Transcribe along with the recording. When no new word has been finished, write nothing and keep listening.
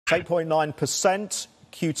8.9%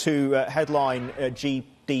 Q2 headline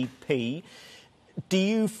GDP. Do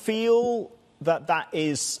you feel that that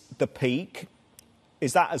is the peak?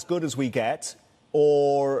 Is that as good as we get?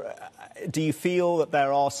 Or do you feel that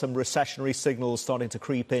there are some recessionary signals starting to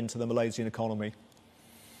creep into the Malaysian economy?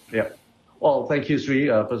 Yeah. Well, thank you, Seri.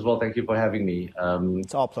 First of all, thank you for having me.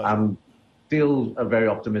 It's our pleasure. I'm still very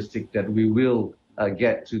optimistic that we will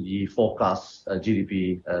get to the forecast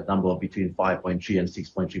GDP number of between 5.3 and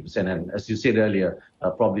 6.3%. And as you said earlier,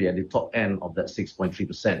 probably at the top end of that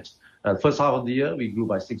 6.3%. First half of the year, we grew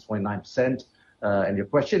by 6.9%. And your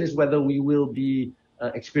question is whether we will be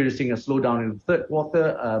experiencing a slowdown in the third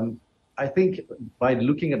quarter. I think by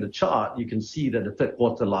looking at the chart, you can see that the third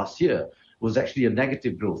quarter last year was actually a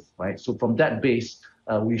negative growth, right? So from that base,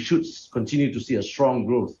 we should continue to see a strong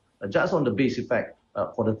growth just on the base effect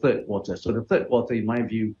for the third quarter. So the third quarter, in my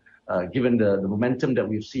view, given the momentum that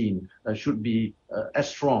we've seen, should be as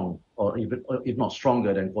strong or even if not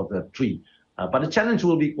stronger than quarter three. But the challenge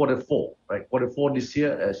will be quarter four, right? Quarter four this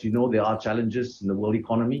year, as you know, there are challenges in the world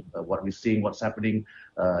economy. What we're seeing, what's happening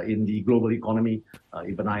in the global economy.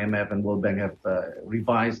 Even IMF and World Bank have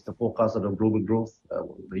revised the forecast of the global growth,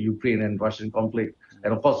 the Ukraine and Russian conflict.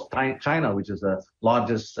 And of course, China, which is the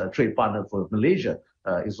largest trade partner for Malaysia,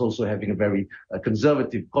 is also having a very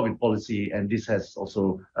conservative COVID policy. And this has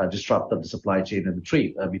also disrupted the supply chain and the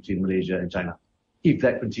trade between Malaysia and China. If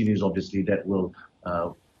that continues, obviously, that will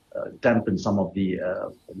dampen some of the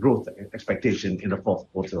growth expectation in the fourth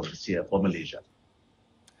quarter of this year for Malaysia.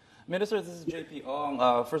 Minister, this is JP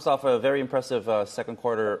Ong. First off, a very impressive second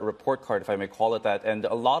quarter report card, if I may call it that. And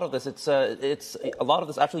a lot of this, it's a lot of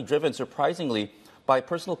this actually driven, surprisingly, by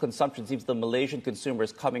personal consumption. It seems the Malaysian consumer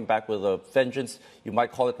is coming back with a vengeance. You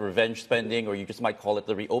might call it revenge spending, or you just might call it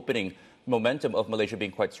the reopening momentum of Malaysia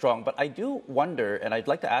being quite strong. But I do wonder, and I'd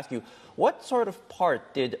like to ask you, what sort of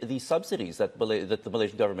part did the subsidies that the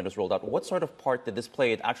Malaysian government has rolled out, what sort of part did this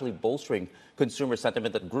play in actually bolstering consumer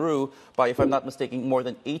sentiment that grew by, if I'm not mistaken, more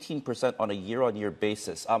than 18% on a year-on-year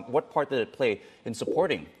basis? What part did it play in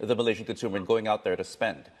supporting the Malaysian consumer and going out there to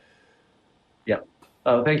spend? Yeah.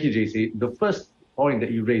 Thank you, JC. The first point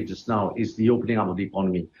that you raised just now is the opening up of the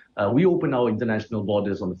economy. We opened our international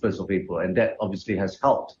borders on the 1st of April, and that obviously has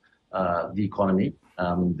helped the economy.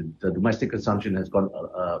 The domestic consumption has gone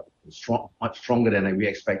much stronger than we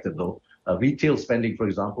expected, though. Retail spending, for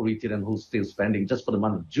example, retail and wholesale spending just for the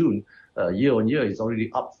month of June, year on year, is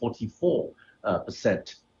already up 44%.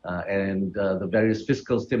 And the various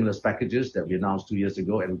fiscal stimulus packages that we announced 2 years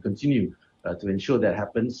ago, and we continue to ensure that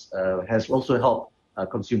happens, has also helped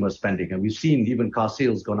consumer spending. And we've seen even car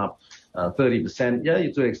sales gone up 30%. Yeah,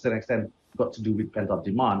 to an extent, got to do with pent-up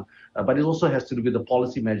demand, but it also has to do with the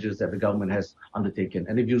policy measures that the government has undertaken.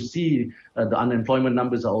 And if you see the unemployment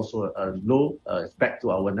numbers are also low. It's back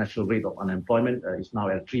to our national rate of unemployment. It's now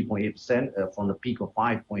at 3.8% from the peak of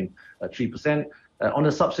 5.3%. On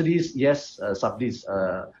the subsidies, yes, subsidies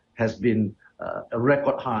has been a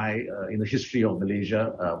record high in the history of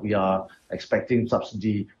Malaysia. We are expecting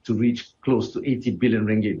subsidy to reach close to 80 billion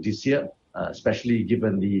ringgit this year, especially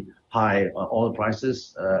given the high oil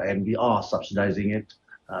prices, and we are subsidizing it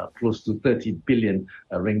close to 30 billion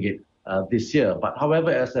ringgit this year. But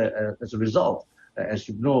however, as a result, as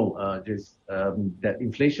you know, that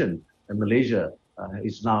inflation in Malaysia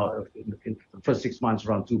is now, in the first 6 months,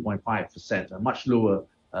 around 2.5%, much lower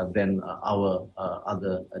than our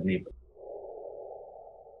other neighbors.